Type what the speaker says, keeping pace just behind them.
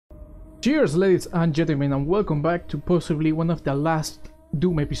Cheers, ladies and gentlemen, and welcome back to possibly one of the last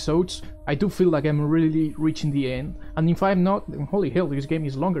Doom episodes. I do feel like I'm really reaching the end, and if I'm not, then holy hell, this game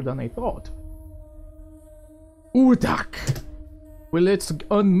is longer than I thought. Urdak! Well, let's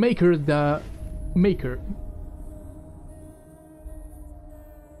unmaker the maker.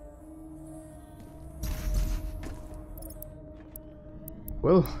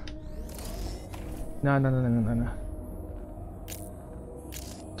 Well, no.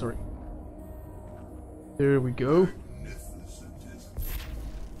 Sorry. There we go.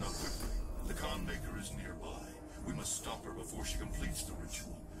 The Maker is nearby. We must stop her before she completes the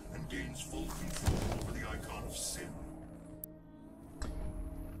ritual and gains full control over the icon of sin.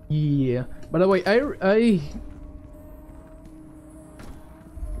 Yeah. By the way,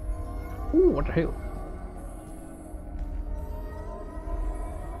 Ooh, what the hell?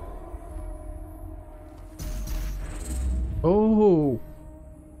 Oh,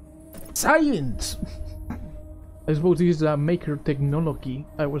 science! I suppose this is a maker technology.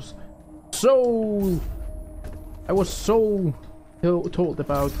 I was so told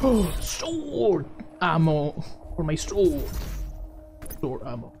about. Oh, sword ammo for my sword. Sword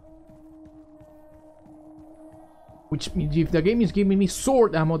ammo. Which means if the game is giving me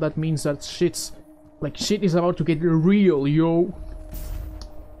sword ammo, that means that shit is about to get real, yo.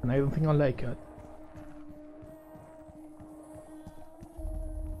 And I don't think I like it.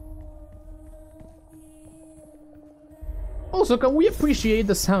 Also, can we appreciate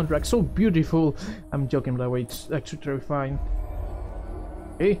the soundtrack? So beautiful. I'm joking, by the way, it's actually terrifying.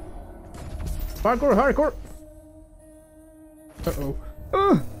 Okay. Parkour, hardcore! Uh-oh.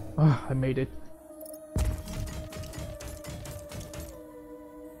 Oh, I made it.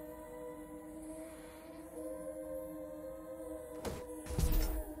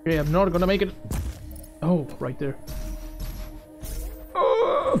 Okay, I'm not gonna make it. Oh, right there.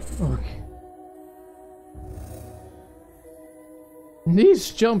 Oh, okay.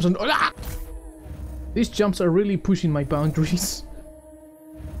 These jumps and these jumps are really pushing my boundaries.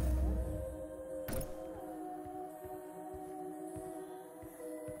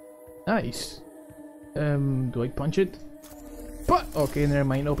 Nice. Do I punch it? But okay, never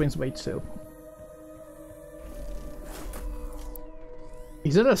mind. Opens by itself.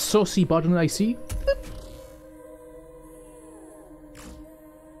 Is that a saucy button I see?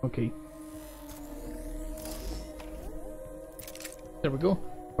 Okay. There we go.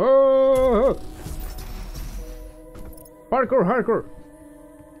 Oh! Parkour, hardcore.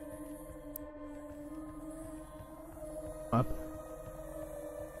 Up.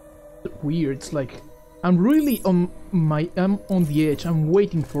 Weird. It's like I'm really I'm on the edge. I'm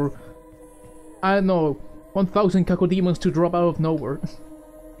waiting for, I don't know, 1,000 cacodemons to drop out of nowhere.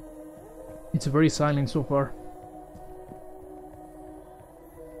 It's very silent so far.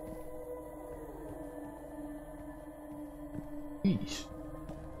 Eesh.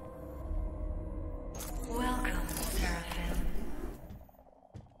 Welcome, Seraphim.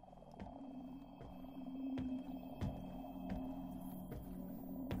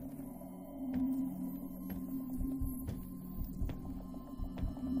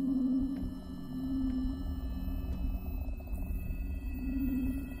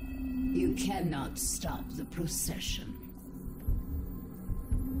 You cannot stop the procession.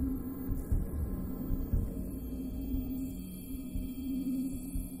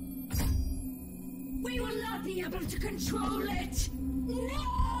 We will not be able to control it!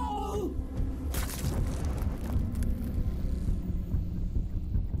 No!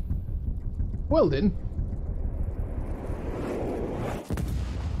 Well then.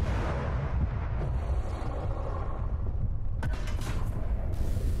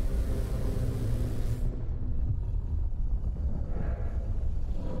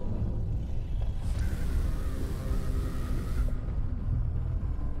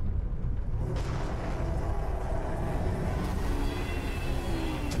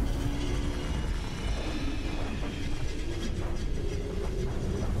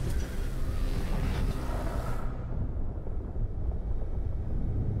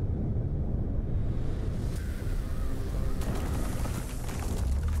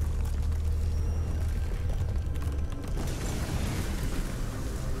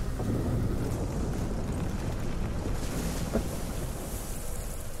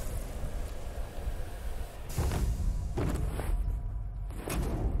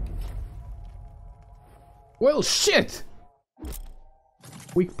 Well, shit!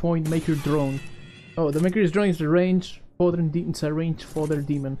 Weak point, Maker drone. Oh, the Maker's drone is the range fodder it's a range fodder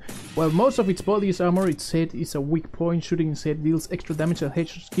demon. While most of its body is armor, its head is a weak point. Shooting its head deals extra damage and head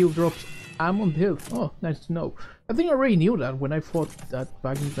skill drops I'm on health. Oh, nice to know. I think I already knew that when I fought that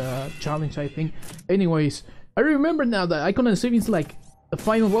back in the challenge, I think. Anyways, I remember now that Icon and Savings like the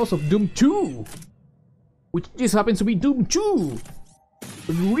final boss of Doom 2. Which just happens to be Doom 2.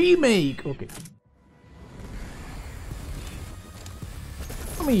 Remake. Okay.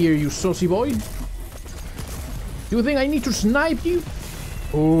 Come here, you saucy boy. Do you think I need to snipe you?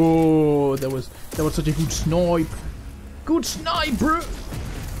 Oh, that was such a good snipe. Good snipe, bro.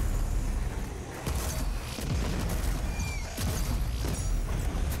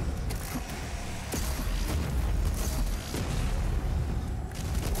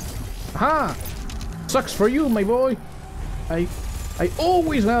 Ha! Sucks for you, my boy. I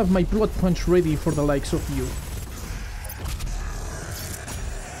always have my blood punch ready for the likes of you.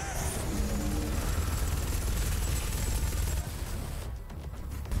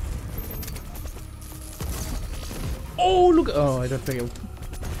 Oh, look! Oh, I don't failed. The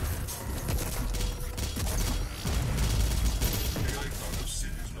icon of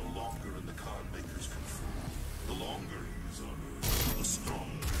sin is no longer in the Khan Maker's control. The longer he is on Earth, the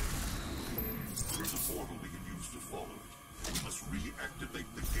stronger. There is a portal we can use to follow it. We must reactivate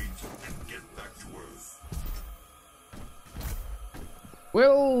the gate and get back to Earth.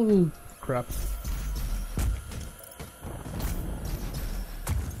 Well, crap.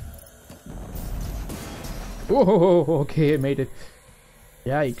 Oh, okay, I made it.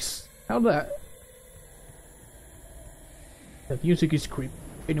 Yikes. How that? The music is creepy.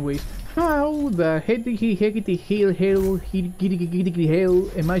 Anyways, how the heckity hell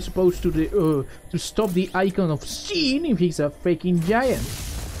am I supposed to stop the icon of sin if he's a fucking giant?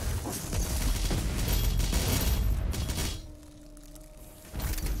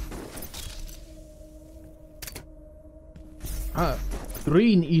 Ah,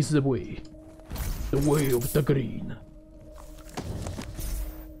 green is the way. The way of the green.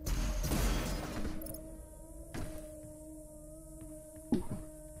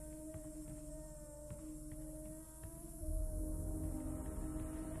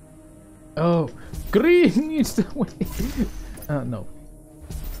 Oh, green is the way. No.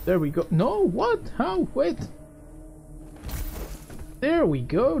 There we go. No, what? How? Wait. There we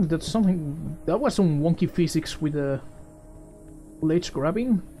go. That's something. That was some wonky physics with the ledge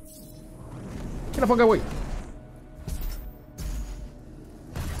grabbing. Get the fuck away!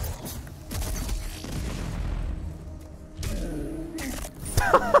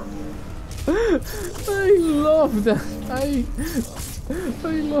 I love that. I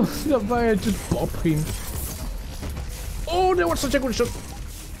love that fire just pop him. Oh, that was such a good shot.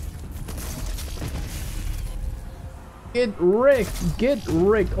 Get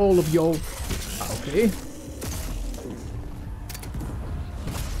wrecked, all of y'all. Okay.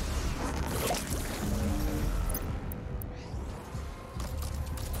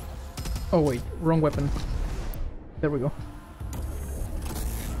 Oh wait, wrong weapon. There we go.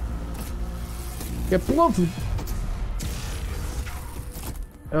 Get blood!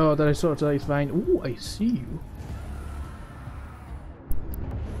 Oh, that I saw that is fine. Ooh, I see you.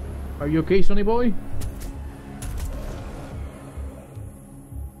 Are you okay, Sonny boy?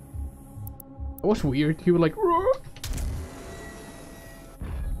 That was weird. He was like, roar.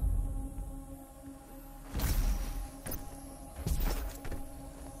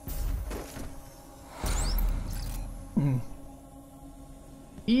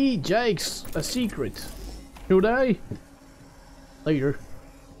 Jake's a secret. Should I? Later.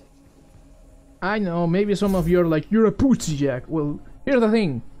 I know, maybe some of you are like, you're a pussy, Jack. Well, here's the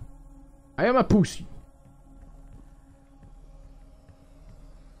thing. I am a pussy.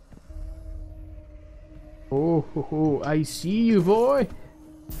 Oh, I see you, boy.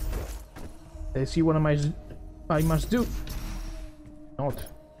 Let's see what I must do. Not.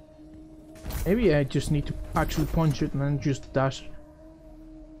 Maybe I just need to actually punch it and then just dash.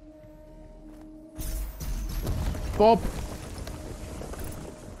 Pop.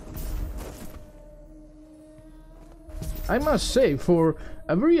 I must say, for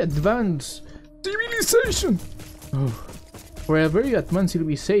a very advanced civilization, for a very advanced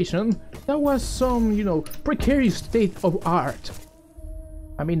civilization, that was some, you know, precarious state of art.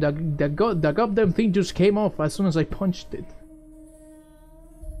 I mean, the goddamn thing just came off as soon as I punched it.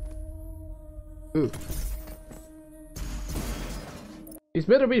 Ooh. It's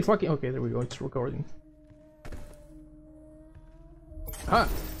better be fucking. Okay, there we go. It's recording. Ah.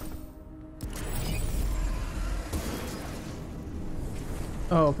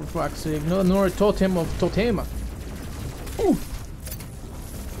 Oh, for fuck's sake! No, nor a totem of Totema. Ooh.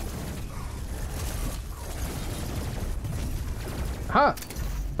 Ha!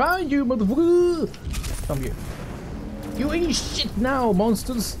 Found you, motherfucker! Come here. You ain't shit now,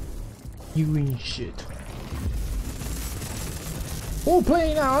 monsters. You ain't shit. Full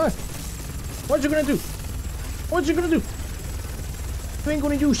play now, huh? What you gonna do? What you gonna do? You ain't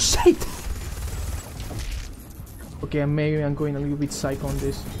gonna do shit! Okay, maybe I'm going a little bit psycho on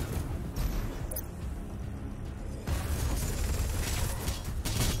this.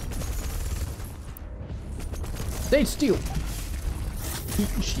 Stay still!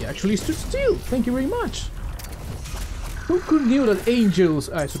 She actually stood still! Thank you very much! Who could knew that angels...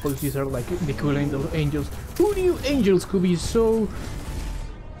 I suppose these are like the equivalent of angels. Who knew angels could be so...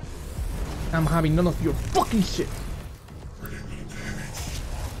 I'm having none of your fucking shit!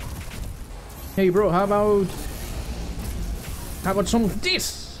 Hey bro, how about some of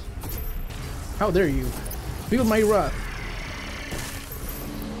this? How dare you? Feel my wrath.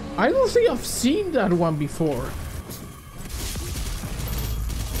 I don't think I've seen that one before.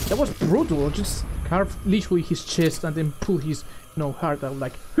 That was brutal. Just carve literally his chest and then pull his, you know, heart out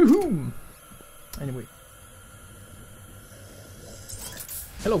like hoo-hoo. Anyway.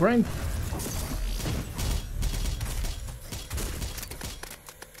 Hello, friend.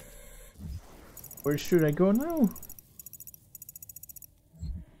 Where should I go now?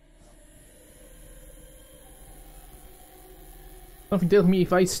 Something tells me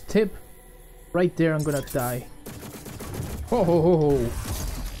if I step right there, I'm gonna die. Ho ho ho ho!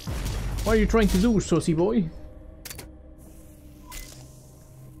 What are you trying to do, saucy boy?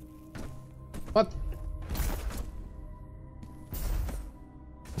 What?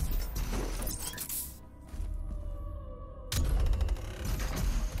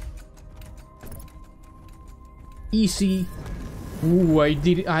 Easy. Ooh,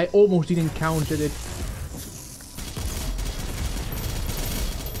 I almost didn't counter it.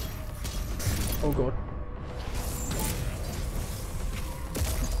 Oh god.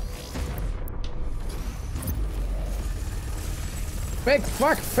 Fuck,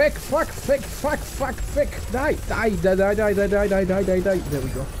 fuck, fuck, fuck, fuck, fuck, fuck, fuck. Die, die, die, die, die, die, die, die, die, die, die. There we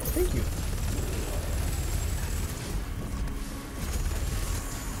go. Thank you.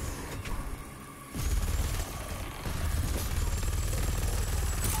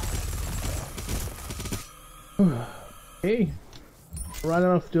 Okay. Ran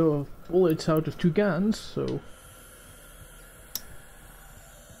out of the bullets out of 2 guns, so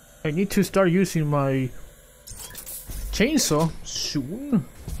I need to start using my chainsaw soon.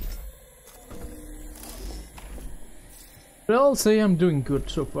 But I'll say I'm doing good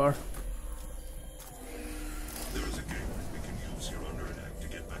so far. There is a gateway we can use here under an act to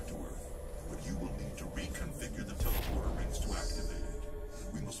get back to Earth, but you will need to reconfigure the teleporter rings to activate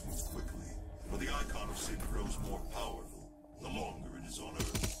it. We must move quickly, for the icon of sin grows more powerful the longer it is on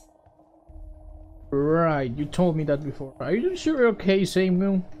Earth. Right, you told me that before. Are you sure you're okay,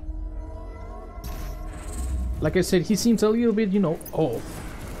 Samuel? Like I said, he seems a little bit, you know, off.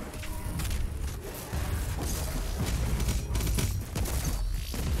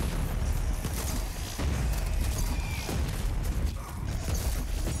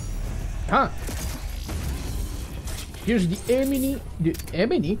 Huh. Here's the enemy,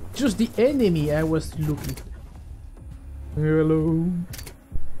 just the enemy I was looking for. Hello.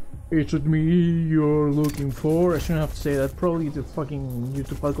 It's me you're looking for. I shouldn't have to say that. Probably the fucking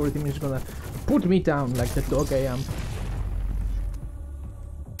YouTube algorithm is gonna put me down like the dog I am.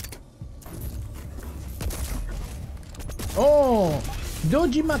 Oh,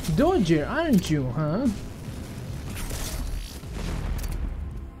 Dodgy McDodger, aren't you, huh?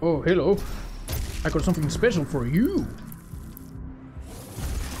 Oh, hello. I got something special for you.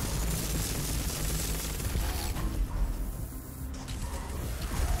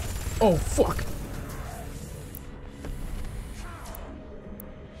 Oh, fuck.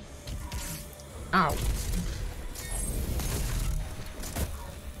 Ow.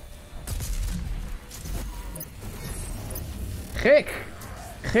 Gek.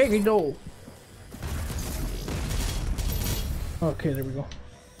 Gek doll. Okay, there we go.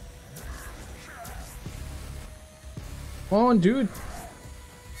 Come on, dude.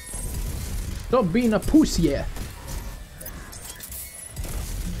 Stop being a pussy. Yeah.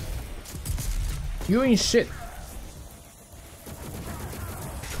 You ain't shit.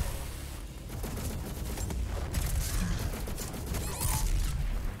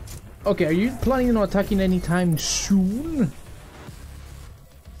 Okay, are you planning on attacking anytime soon?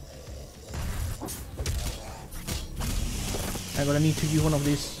 I'm gonna need to use one of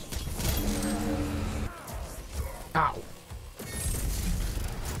these. Ow.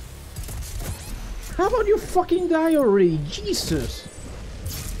 How about you fucking die already? Jesus.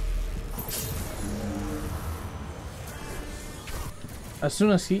 As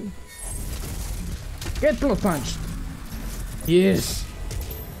soon as he... Get blood punched! Yes!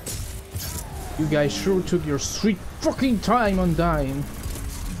 You guys sure took your sweet fucking time on dying.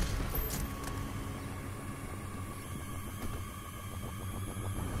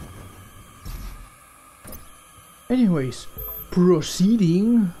 Anyways,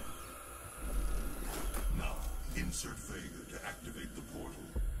 proceeding. Now, insert Vega to activate the portal.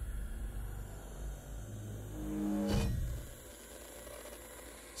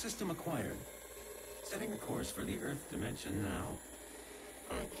 System acquired. Setting a course for the Earth dimension now.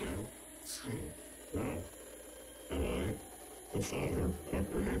 I can see now. Am I the father of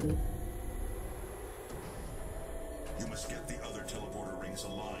Abraham? You must get the other teleporter rings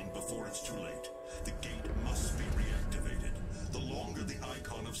aligned before it's too late. The gate must be reactivated. The longer the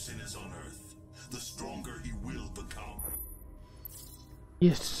icon of sin is on Earth, the stronger he will become.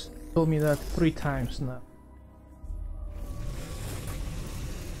 Yes, told me that 3 times now.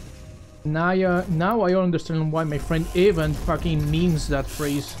 Now I understand why my friend Evan fucking means that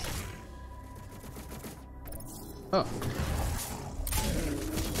phrase. Oh.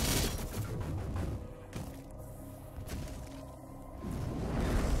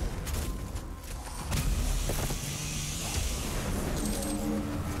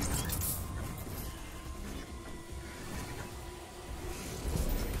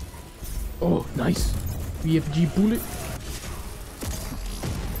 Oh, nice. BFG bullet.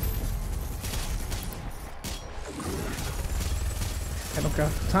 I don't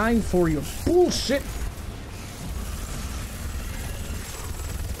have time for your bullshit.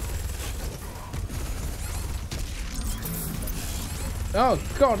 Oh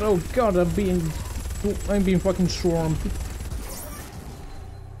god, I'm being fucking swarmed.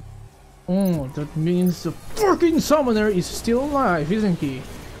 Oh, that means the fucking summoner is still alive, isn't he?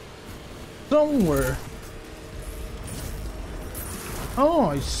 Somewhere. Oh,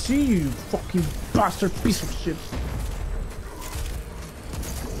 I see you, fucking bastard piece of shit.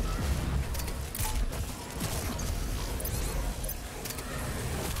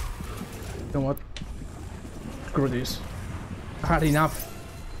 You know what? Screw this. I had enough.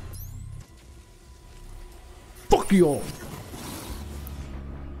 Fuck you all.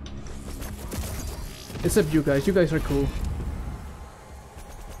 Except you guys. You guys are cool.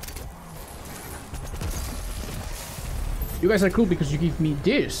 You guys are cool because you give me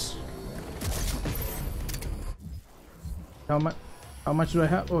this. How much do I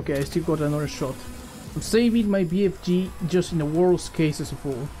have? Okay, I still got another shot. I'm saving my BFG just in the worst cases of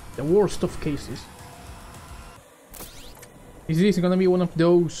all. The worst of cases. Is this gonna be one of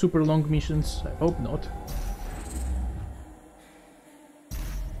those super long missions? I hope not.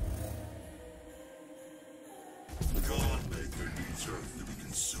 The God-Maker needs Earth to be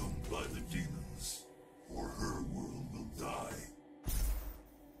consumed by the demons, or her world will die.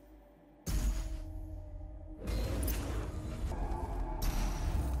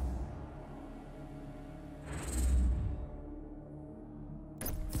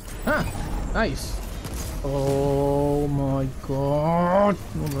 Ah, nice. Oh my god,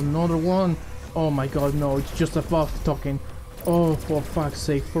 another one. Oh my god, no, it's just above talking. Oh, for fuck's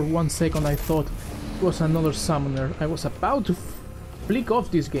sake, for 1 second I thought it was another summoner. I was about to flick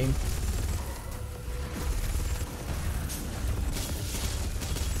off this game.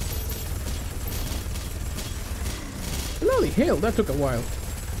 Bloody hell, that took a while.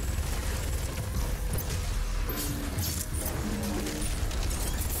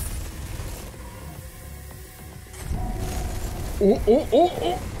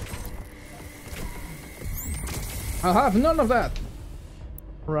 Oh! I'll have none of that.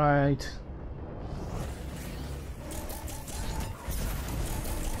 Right.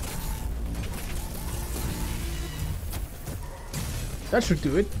 That should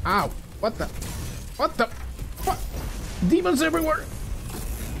do it. Ow! What the? What the? What? Demons everywhere!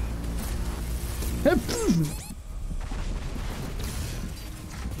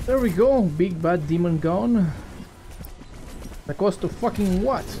 There we go. Big bad demon gone. The cost of fucking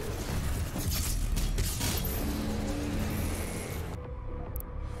what?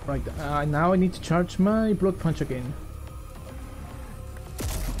 Right, now I need to charge my blood punch again.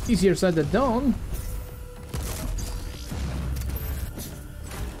 Easier said than done.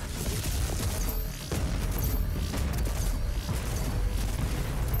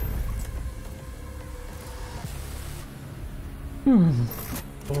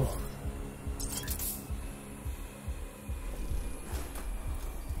 Oh.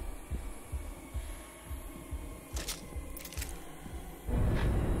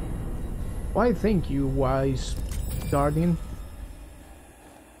 Why thank you, wise guardian.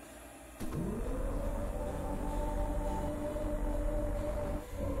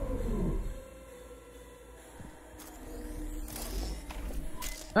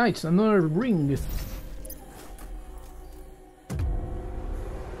 Ah, it's another ring.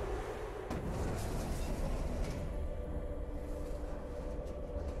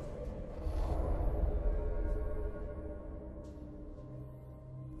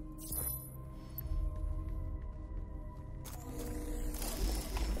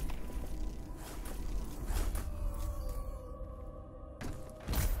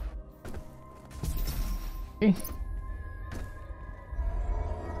 Okay.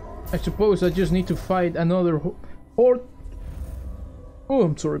 I suppose I just need to fight another horde. Oh,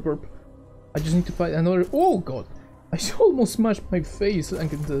 I'm sorry, burp. I just need to fight another. Oh god! I almost smashed my face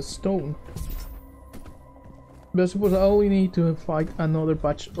against the stone. But I suppose I only need to fight another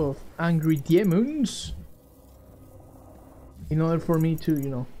batch of angry demons in order for me to, you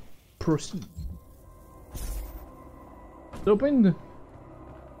know, proceed. It's opened.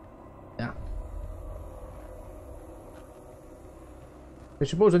 Yeah. I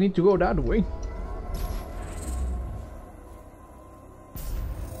suppose I need to go that way.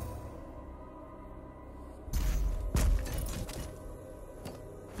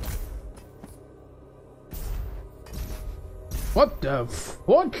 What the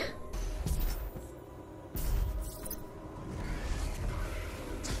fuck?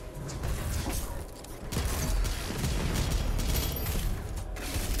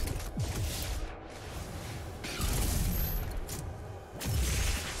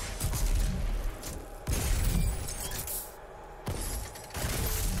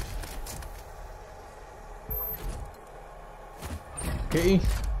 Okay.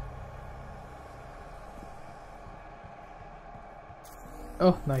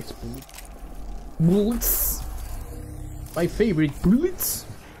 Oh, nice bullet. Bullets! My favorite bullets!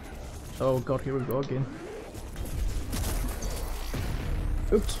 Oh god, here we go again.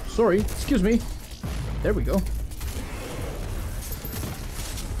 Oops, sorry, excuse me. There we go.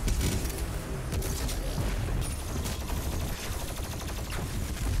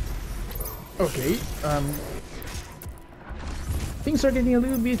 Okay, things are getting a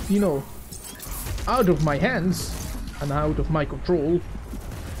little bit, you know, out of my hands and out of my control.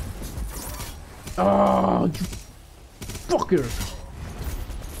 Oh, you fucker!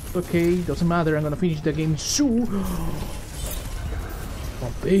 Okay, doesn't matter, I'm gonna finish the game soon.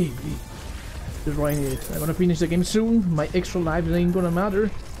 Oh, baby. Just right here. I'm gonna finish the game soon. My extra lives ain't gonna matter.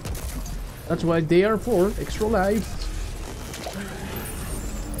 That's what they are for, extra lives.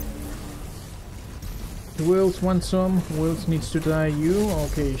 Who else wants some? Who else needs to die? You?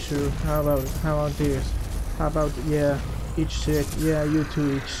 Okay, sure. How about this? How about, yeah, each set. Yeah, you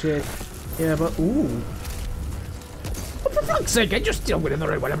too, each set. Yeah, but ooh. Oh, for fuck's sake, I just still with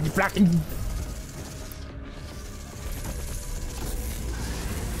another one of the fucking.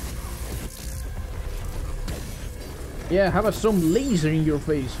 Yeah, how about some laser in your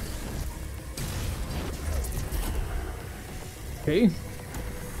face? Okay.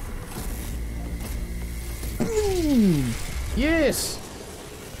 Yes!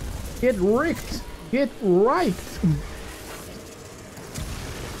 Get wrecked! Get right!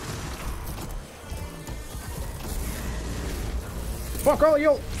 Fuck all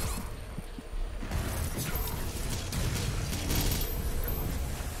you!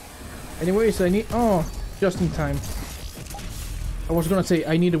 Anyways, I need. Oh, just in time. I was gonna say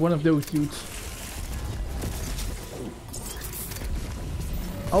I needed one of those dudes.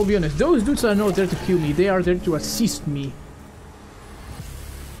 I'll be honest, those dudes are not there to kill me, they are there to assist me.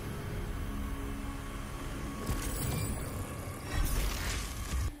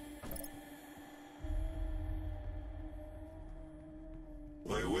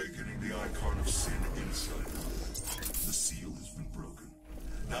 By awakening the icon of sin inside of her, the seal has been broken.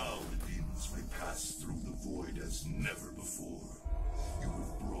 Now the demons may pass through the void as never before. You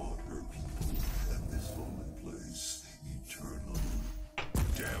have brought her people and this lonely place eternal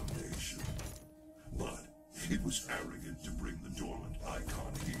damnation. But it was arrogant to bring the dormant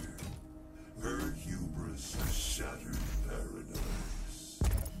icon here. Her hubris has shattered paradise.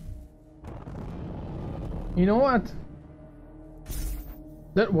 You know what?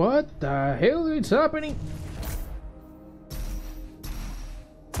 What the hell is happening?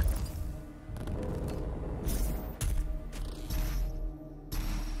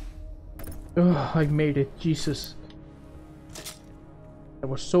 Oh, I made it, Jesus. I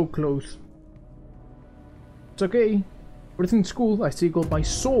was so close. It's okay. Everything's cool. I still got my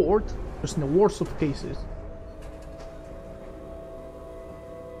sword, just in the worst of cases.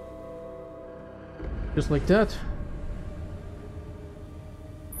 Just like that.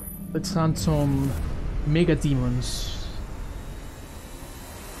 Let's hunt some mega demons.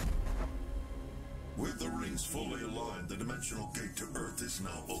 With the rings fully aligned, the dimensional gate to Earth is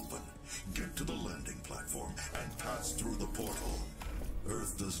now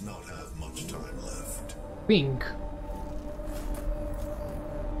does not have much time left. Pink.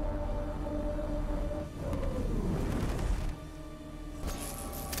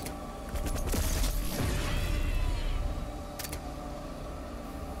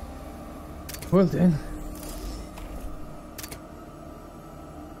 Well then.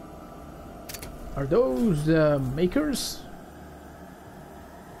 Are those makers?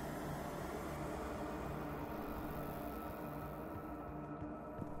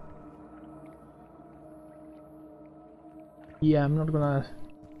 Yeah, I'm not gonna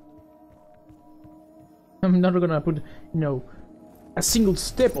put, you know, a single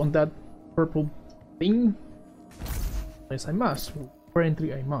step on that purple thing. Yes, I must.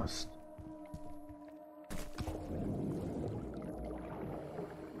 Apparently I must.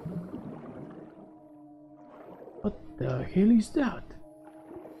 What the hell is that?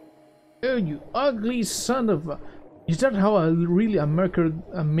 Oh, you ugly son of a... Is that how a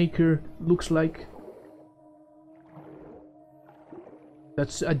maker looks like?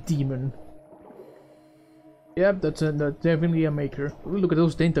 That's a demon. Yep, that's definitely a maker. Ooh, look at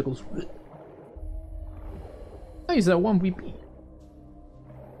those tentacles. Nice, that 1VP.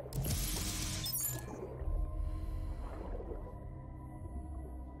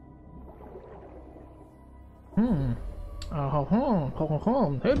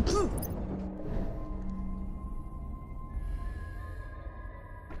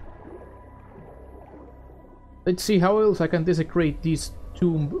 Let's see how else I can desecrate this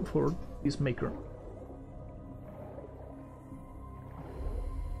tomb for this maker.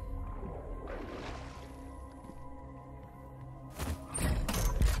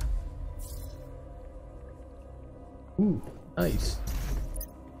 Ooh, nice.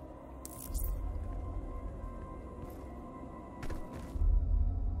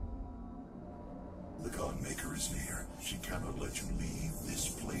 The God Maker is near. She cannot let you leave this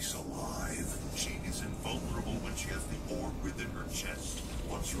place alive. She is invulnerable when she has the orb within her chest.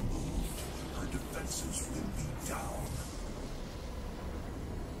 Once removed, her defenses will be down.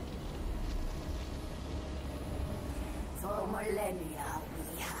 For millennia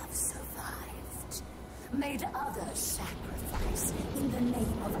we have survived. Made others sacrifice in the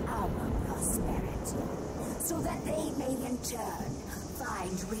name of our prosperity. So that they may in turn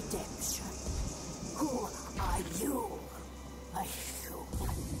find redemption. Who are you? A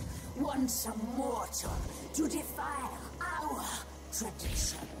human. Once a mortal to defy our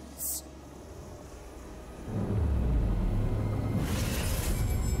traditions.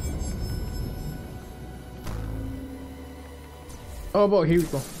 Oh boy, here we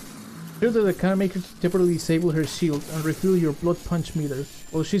go. Ensure that the can maker temporarily disable her shield and refill your blood punch meter.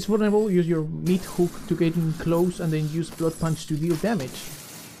 While she's vulnerable, use your meat hook to get in close and then use blood punch to deal damage.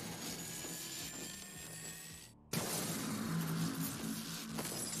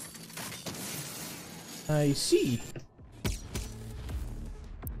 I see.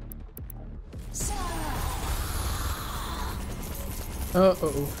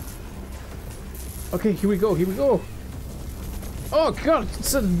 Uh-oh. Okay, here we go, here we go. Oh god,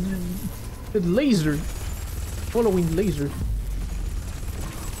 it's a laser. Following laser.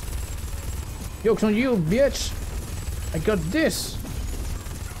 Joke's on you, bitch. I got this.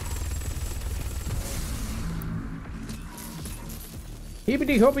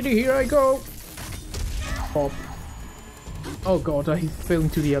 Hippity hoppity, here I go. Pop. Oh god, I fell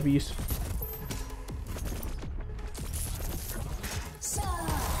into the abyss.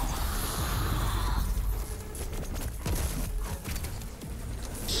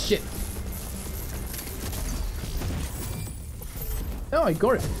 Shit. Oh, I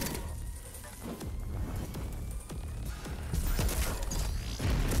got it.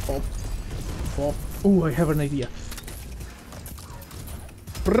 Pop. Pop. Oh, I have an idea.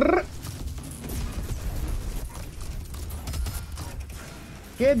 Brrr.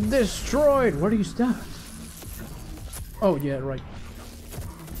 Get destroyed! What is that? Oh yeah, right.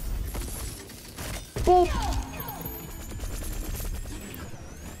 Boop!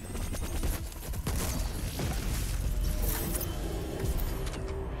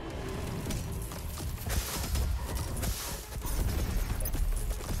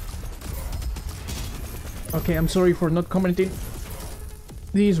 Okay, I'm sorry for not commenting.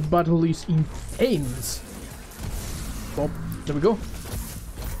 This battle is intense. Boop. There we go.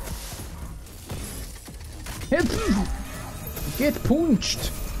 Get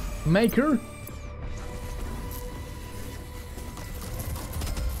punched, maker.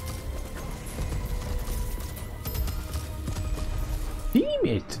 Damn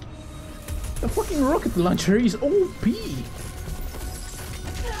it! The fucking rocket launcher is OP.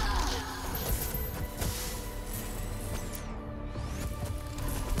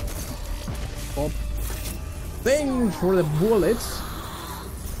 Pop. Thanks for the bullets.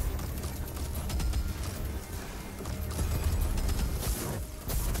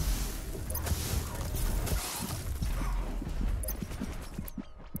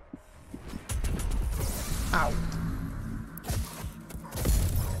 Ow.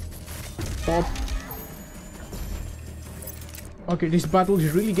 Pop. Okay, this battle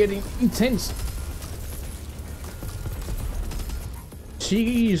is really getting intense.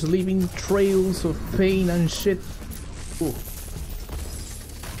 She is leaving trails of pain and shit. Ooh.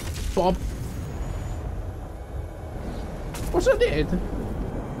 Pop. What's that?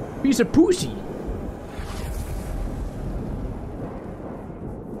 He's a pussy.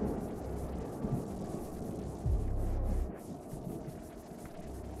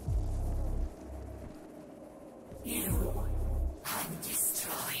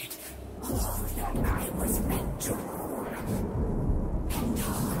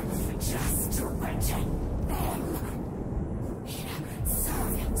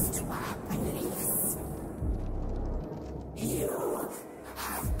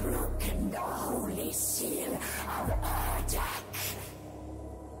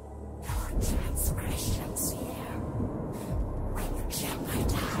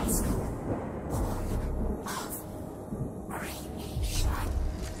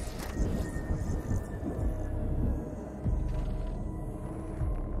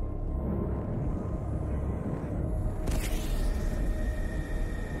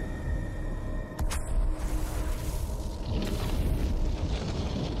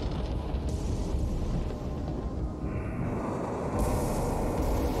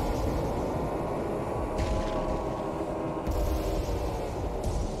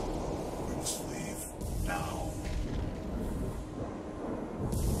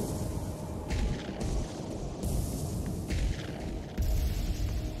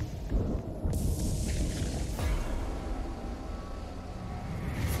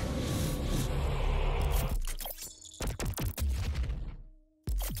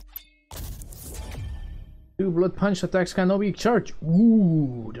 Two blood punch attacks cannot be charged.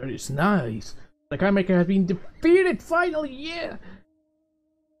 Ooh, that is nice. The Maker has been defeated finally, yeah!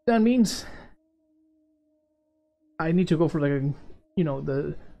 That means I need to go for like a, you know,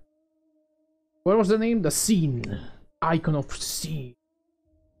 the... What was the name? The scene. Icon of scene.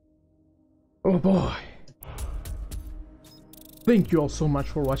 Oh boy. Thank you all so much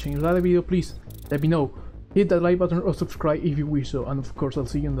for watching. If you like the video, please let me know. Hit that like button or subscribe if you wish so. And of course, I'll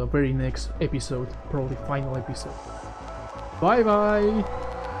see you in the very next episode. Probably final episode. Bye bye!